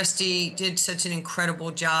 Sam Presti did such an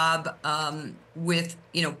incredible job with,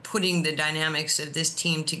 putting the dynamics of this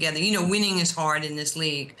team together. Winning is hard in this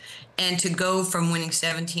league. And to go from winning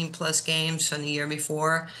 17-plus games from the year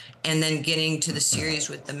before and then getting to the series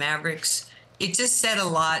with the Mavericks, it just said a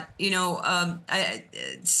lot.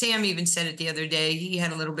 Sam even said it the other day. He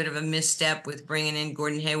had a little bit of a misstep with bringing in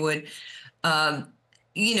Gordon Hayward. Think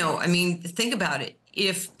about it.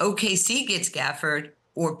 If OKC gets Gafford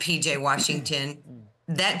or PJ Washington,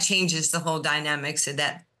 that changes the whole dynamics of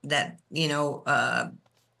that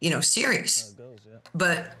series.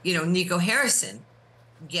 But Nico Harrison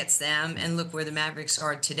gets them, and look where the Mavericks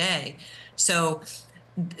are today. So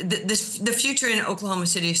the future in Oklahoma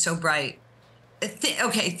City is so bright.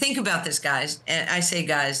 Think about this, guys. And I say,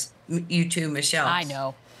 guys, you too, Michelle. I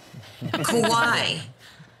know. Kawhi,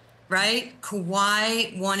 right?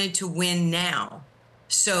 Kawhi wanted to win now.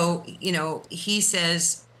 So, he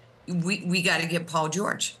says, we got to get Paul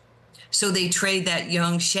George. So they trade that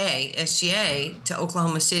young SGA, to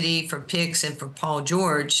Oklahoma City for picks and for Paul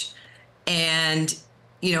George. And,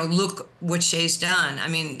 look what Shea's done. I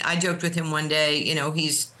mean, I joked with him one day,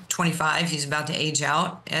 he's 25. He's about to age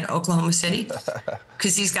out at Oklahoma City,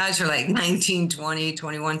 because these guys are like 19, 20,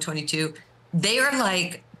 21, 22. They are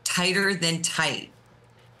like tighter than tight.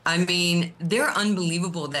 I mean, they're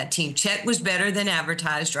unbelievable, that team. Chet was better than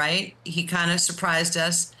advertised, right? He kind of surprised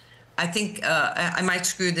us. I think I might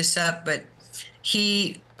screw this up, but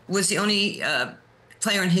he was the only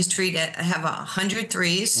player in history to have 100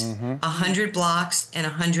 threes, 100 blocks, and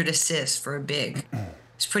 100 assists for a big.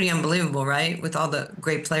 It's pretty unbelievable, right? With all the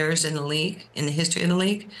great players in the league, in the history of the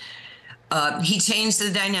league. He changed the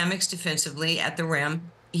dynamics defensively at the rim.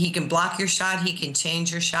 He can block your shot, he can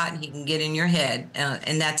change your shot, and he can get in your head.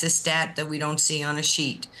 And that's a stat that we don't see on a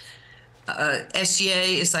sheet.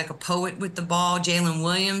 SGA is like a poet with the ball. Jalen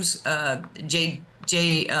Williams,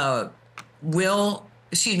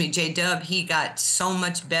 J-Dub, he got so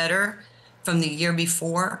much better from the year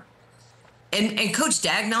before. And Coach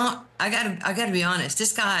Dagnall, I gotta be honest,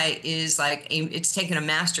 this guy is like, it's taken a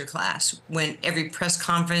master class. When every press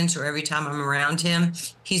conference or every time I'm around him,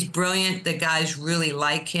 he's brilliant. The guys really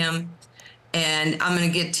like him. And I'm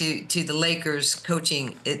going to get to the Lakers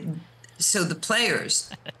coaching. So the players,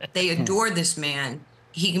 they adore this man.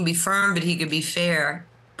 He can be firm, but he can be fair,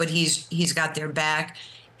 but he's got their back.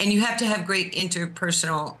 And you have to have great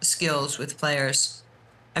interpersonal skills with players.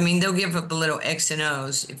 I mean, they'll give up a little X and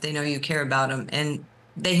O's if they know you care about them. And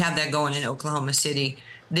they have that going in Oklahoma City.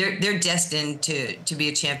 They're destined to be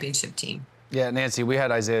a championship team. Yeah, Nancy, we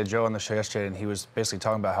had Isaiah Joe on the show yesterday, and he was basically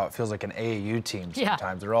talking about how it feels like an AAU team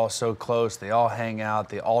sometimes. They're all so close. They all hang out.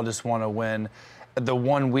 They all just want to win. The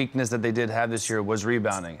one weakness that they did have this year was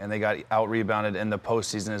rebounding, and they got out-rebounded in the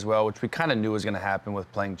postseason as well, which we kind of knew was going to happen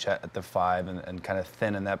with playing Chet at the 5 and kind of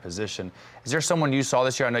thin in that position. Is there someone you saw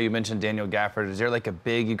this year? I know you mentioned Daniel Gafford. Is there like a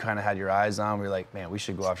big you kind of had your eyes on where you're like, man, we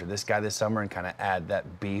should go after this guy this summer and kind of add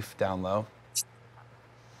that beef down low?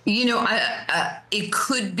 You know, it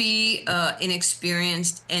could be an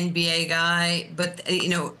experienced NBA guy, but you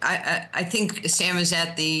know, I think Sam is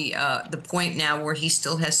at the point now where he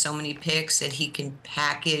still has so many picks that he can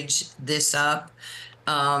package this up.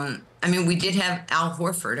 I mean, we did have Al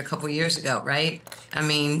Horford a couple years ago, right? I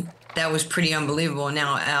mean, that was pretty unbelievable.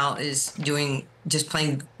 Now Al is just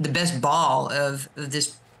playing the best ball of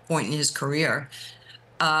this point in his career.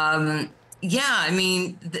 Yeah, I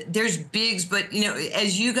mean, there's bigs, but, you know,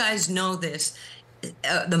 as you guys know this,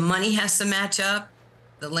 the money has to match up.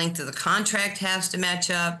 The length of the contract has to match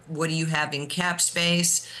up. What do you have in cap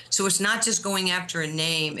space? So it's not just going after a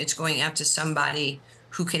name. It's going after somebody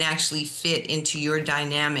who can actually fit into your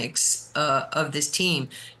dynamics of this team.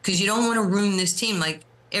 Because you don't want to ruin this team. Like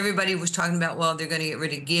everybody was talking about, well, they're going to get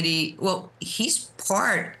rid of Giddey. Well, he's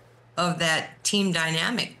part of that team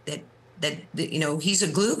dynamic that you know, he's a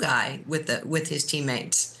glue guy with his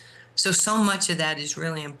teammates. So much of that is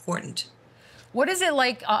really important. What is it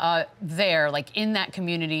like there, like in that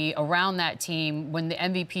community, around that team, when the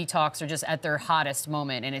MVP talks are just at their hottest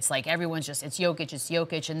moment, and it's like everyone's just, it's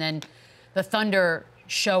Jokic, and then the Thunder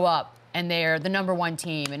show up, and they're the #1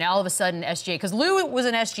 team, and all of a sudden SGA, because Lou was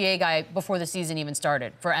an SGA guy before the season even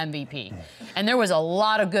started for MVP, and there was a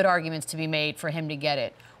lot of good arguments to be made for him to get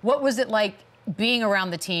it. What was it like being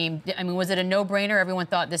around the team? I mean, was it a no-brainer? Everyone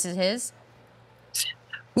thought this is his?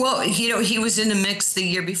 Well, you know, he was in the mix the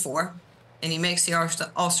year before, and he makes the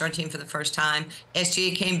All-Star team for the first time.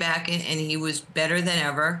 SGA came back, and he was better than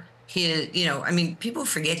ever. You know, I mean, people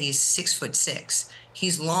forget he's 6'6".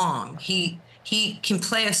 He's long. He can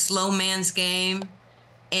play a slow man's game,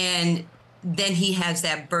 and then he has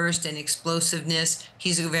that burst and explosiveness.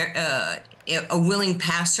 He's a willing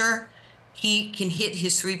passer. He can hit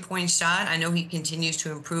his three-point shot. I know he continues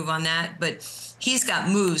to improve on that, but he's got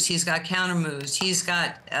moves. He's got counter moves. He's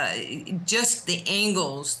got just the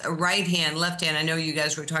angles, right hand, left hand. I know you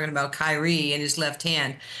guys were talking about Kyrie and his left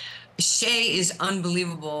hand. Shea is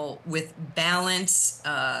unbelievable with balance,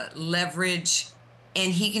 leverage,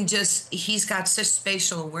 and he's got such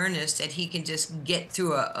spatial awareness that he can just get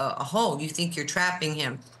through a hole. You think you're trapping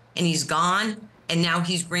him, and he's gone, and now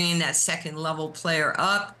he's bringing that second-level player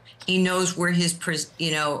up. He knows where his,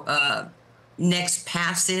 next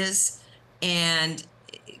pass is, and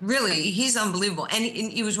really, he's unbelievable. And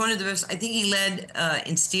he was one of the best. I think he led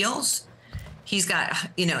in steals. He's got,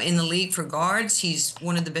 you know, in the league for guards. He's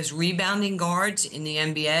one of the best rebounding guards in the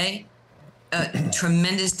NBA.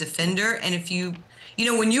 Tremendous defender. And if you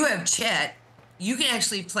know, when you have Chet, you can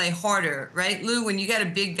actually play harder, right, Lou? When you got a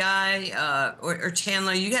big guy, or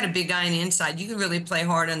Chandler, you got a big guy on the inside, you can really play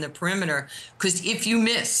hard on the perimeter, because if you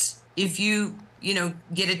miss, if you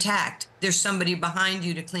get attacked, there's somebody behind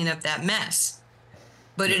you to clean up that mess.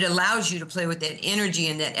 But it allows you to play with that energy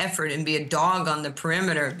and that effort and be a dog on the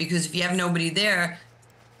perimeter, because if you have nobody there,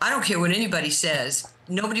 I don't care what anybody says,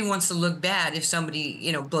 nobody wants to look bad if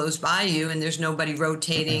somebody, blows by you and there's nobody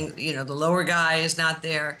rotating, the lower guy is not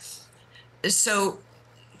there. So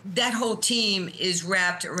that whole team is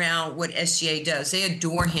wrapped around what SGA does. They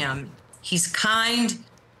adore him. He's kind.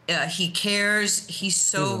 He cares. He's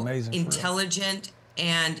so intelligent,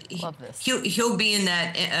 and he'll be in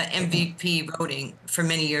that MVP voting for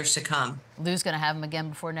many years to come. Lou's going to have him again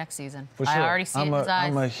before next season. For sure. I already see it in his eyes.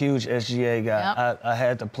 I'm a huge SGA guy. Yep. I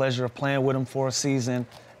had the pleasure of playing with him for a season,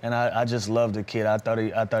 and I just loved the kid. I thought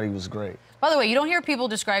he was great. By the way, you don't hear people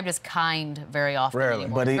described as kind very often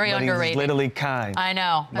anymore. But Very underrated. He's literally kind. I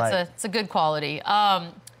know. It's a good quality.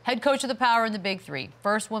 Head coach of the Power in the Big Three.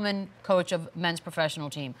 First woman coach of men's professional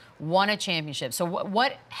team. Won a championship. So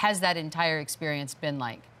what has that entire experience been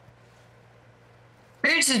like?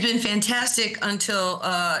 Experience has been fantastic until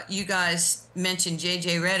you guys mentioned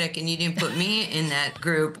JJ Redick, and you didn't put me in that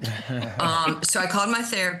group. So I called my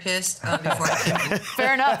therapist before I came in.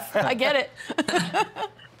 Fair enough. I get it.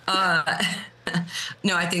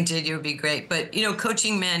 No, I think JJ would be great. But,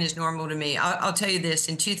 coaching men is normal to me. I'll tell you this.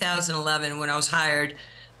 In 2011, when I was hired,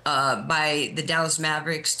 by the Dallas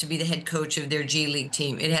Mavericks to be the head coach of their G League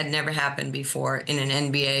team. It had never happened before in an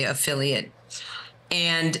NBA affiliate.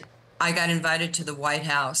 And I got invited to the White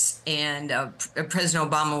House, and President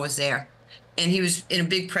Obama was there. And he was in a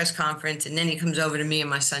big press conference, and then he comes over to me and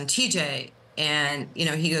my son TJ, and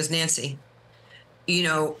he goes, "Nancy,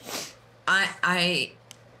 I'm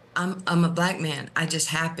a black man. I just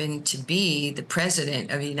happen to be the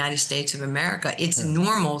president of the United States of America. It's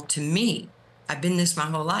normal to me. I've been this my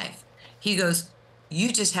whole life." He goes,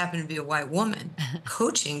 "You just happen to be a white woman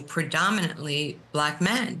coaching predominantly black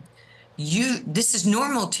men. This is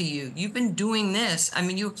normal to you. You've been doing this. I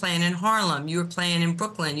mean, you were playing in Harlem, you were playing in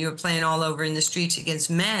Brooklyn, you were playing all over in the streets against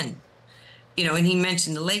men." And he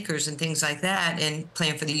mentioned the Lakers and things like that, and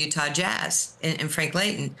playing for the Utah Jazz and Frank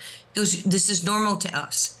Layton. He goes, "This is normal to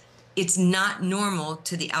us. It's not normal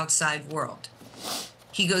to the outside world."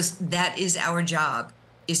 He goes, "That is our job,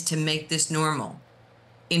 is to make this normal."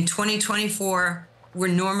 In 2024, we're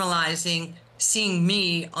normalizing seeing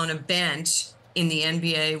me on a bench in the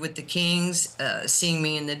NBA with the Kings, seeing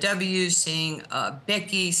me in the W, seeing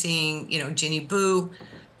Becky, seeing, Ginny Boo.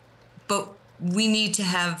 But we need to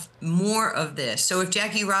have more of this. So if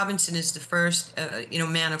Jackie Robinson is the first,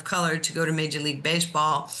 man of color to go to Major League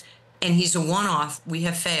Baseball, and he's a one-off, we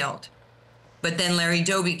have failed. But then Larry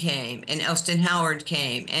Doby came, and Elston Howard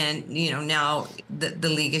came, and now the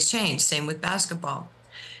league has changed. Same with basketball.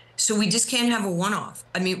 So we just can't have a one-off.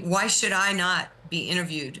 I mean, why should I not be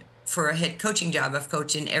interviewed for a head coaching job? I've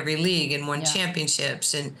coached in every league and won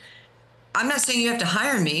championships. And I'm not saying you have to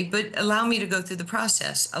hire me, but allow me to go through the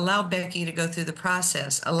process. Allow Becky to go through the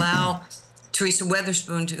process. Allow Teresa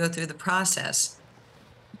Weatherspoon to go through the process.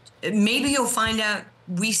 Maybe you'll find out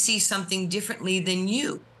we see something differently than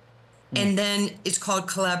you. And then it's called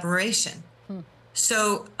collaboration.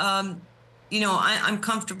 So, I'm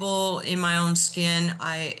comfortable in my own skin.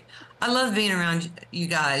 I love being around you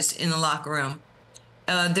guys in the locker room.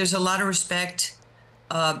 There's a lot of respect.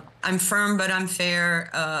 I'm firm, but I'm fair.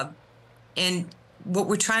 And what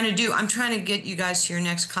we're trying to do, I'm trying to get you guys to your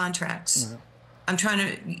next contracts. I'm trying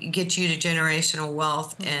to get you to generational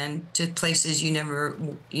wealth and to places you never,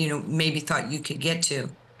 maybe thought you could get to.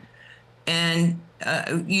 And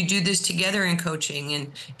you do this together in coaching.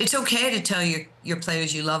 And it's okay to tell your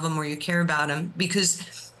players you love them or you care about them,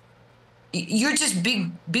 because you're just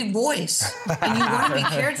big boys, and you want to be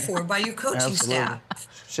cared for by your coaching staff.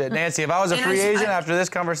 Shit, Nancy, if I was a free agent after this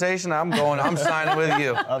conversation, I'm signing with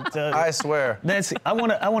you. I swear. Nancy, I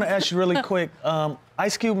want to ask you really quick.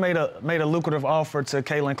 Ice Cube made a lucrative offer to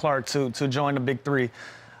Caitlin Clark to join the Big Three.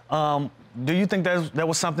 Do you think that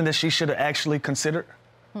was something that she should have actually considered?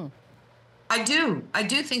 I do. I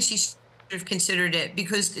do think she should have considered it,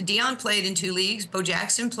 because Deion played in 2 leagues. Bo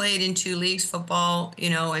Jackson played in 2 leagues, football,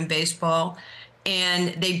 and baseball, and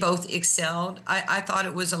they both excelled. I thought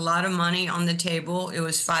it was a lot of money on the table. It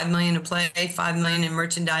was $5 million to play, $5 million in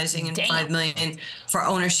merchandising, and $5 million for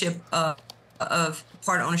ownership of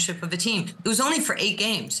ownership of a team. It was only for 8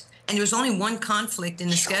 games, and there was only one conflict in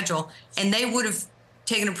the schedule, and they would have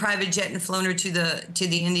taken a private jet and flown her to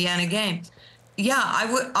the Indiana game. Yeah,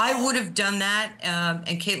 I would have done that.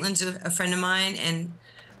 And Caitlin's a friend of mine, and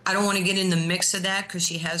I don't want to get in the mix of that because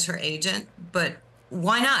she has her agent. But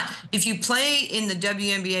why not? If you play in the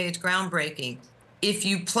WNBA, it's groundbreaking. If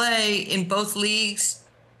you play in both leagues,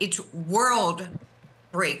 it's world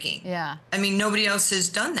breaking. Yeah. I mean, nobody else has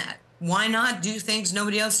done that. Why not do things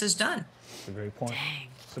nobody else has done? That's a great point. Dang.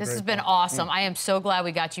 This has been awesome. I am so glad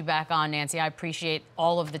we got you back on, Nancy. I appreciate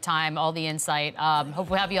all of the time, all the insight. Hope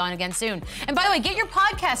we'll have you on again soon. And by the way, get your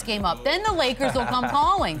podcast game up. Then the Lakers will come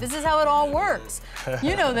calling. This is how it all works.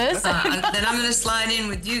 You know this. Then I'm going to slide in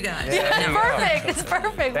with you guys. Yeah, perfect. It's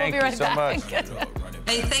perfect. Thank we'll be right you so back. much.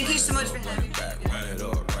 Hey, thank you so much for having me. Run it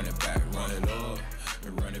up, run it back, run it up,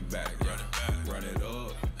 run it back, run it back, run it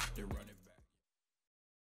up, run it back.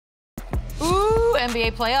 Ooh,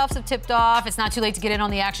 NBA playoffs have tipped off. It's not too late to get in on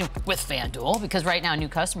the action with FanDuel, because right now new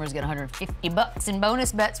customers get $150 in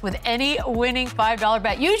bonus bets with any winning $5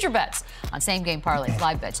 bet. Use your bets on same-game parlays,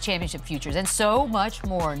 live bets, championship futures, and so much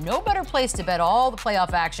more. No better place to bet all the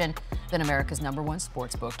playoff action than America's #1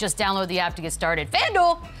 sportsbook. Just download the app to get started.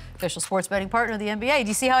 FanDuel, official sports betting partner of the NBA. Do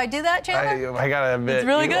you see how I did that, Chandler? I gotta admit, it's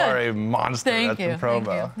really you good. are a monster Thank at you. the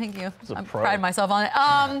promo. Thank you. I'm proud of myself on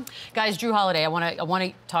it. Guys, Drew Holiday, I want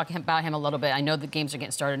to talk about him a little bit. I know the games are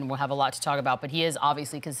getting started and we'll have a lot to talk about, but he is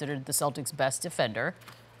obviously considered the Celtics' best defender.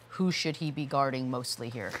 Who should he be guarding mostly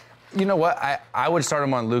here? You know what? I would start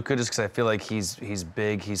him on Luka just because I feel like he's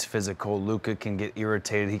big, he's physical. Luka can get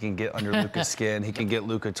irritated. He can get under Luka's skin. He can get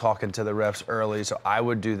Luka talking to the refs early. So I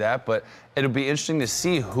would do that. But it'll be interesting to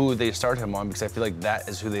see who they start him on because I feel like that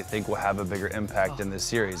is who they think will have a bigger impact in this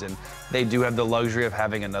series. And they do have the luxury of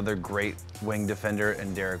having another great wing defender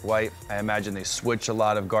in Derek White. I imagine they switch a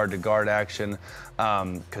lot of guard-to-guard action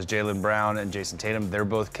because Jaylen Brown and Jason Tatum, they're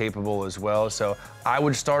both capable as well. So I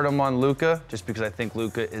would start him on Luka just because I think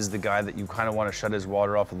Luka is the guy that you kind of want to shut his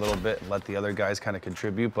water off a little bit and let the other guys kind of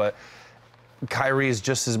contribute. But Kyrie is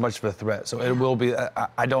just as much of a threat. So it will be,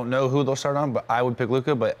 I don't know who they'll start on, but I would pick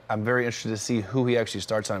Luka. But I'm very interested to see who he actually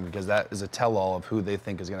starts on because that is a tell-all of who they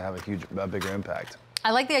think is going to have a bigger impact. I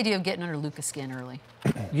like the idea of getting under Luka's skin early.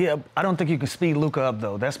 Yeah, I don't think you can speed Luka up,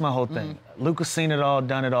 though. That's my whole thing. Luka's seen it all,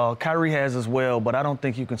 done it all. Kyrie has as well, but I don't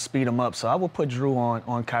think you can speed him up. So I will put Drew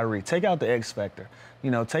on Kyrie. Take out the X factor. You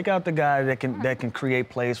know, take out the guy that can create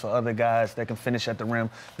plays for other guys, that can finish at the rim.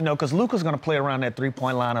 You know, because Luka's going to play around that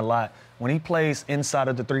three-point line a lot. When he plays inside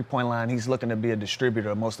of the three-point line, he's looking to be a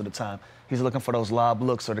distributor most of the time. He's looking for those lob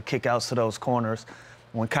looks or the kick-outs to those corners.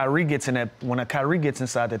 When Kyrie gets inside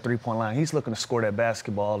that three-point line, he's looking to score that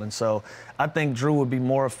basketball. And so I think Drew would be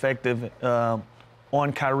more effective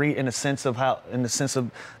on Kyrie in the sense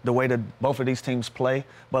of the way that both of these teams play.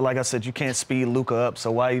 But like I said, you can't speed Luka up.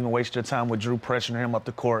 So why even waste your time with Drew pressuring him up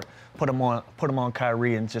the court? Put him on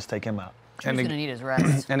Kyrie and just take him out. Drew's going to need his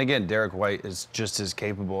rest. And again, Derek White is just as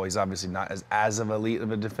capable. He's obviously not as of elite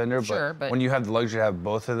of a defender, but when you have the luxury to have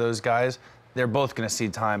both of those guys, they're both going to see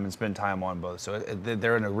time and spend time on both. So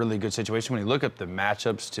they're in a really good situation. When you look at the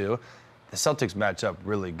matchups, too, the Celtics match up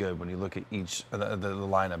really good when you look at each of the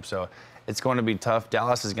lineup. So it's going to be tough.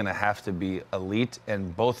 Dallas is going to have to be elite,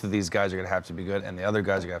 and both of these guys are going to have to be good, and the other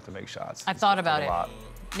guys are going to have to make shots. I've thought about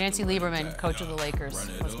it. Nancy Lieberman, coach of the Lakers.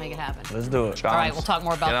 Let's make it happen. Let's do it. All right, we'll talk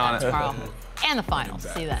more about that tomorrow. And the finals.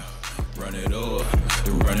 See you then. Run it over,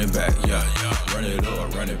 run it back, yeah. Run it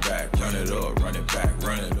over, run it back, run it over, run it back,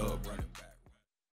 run it over.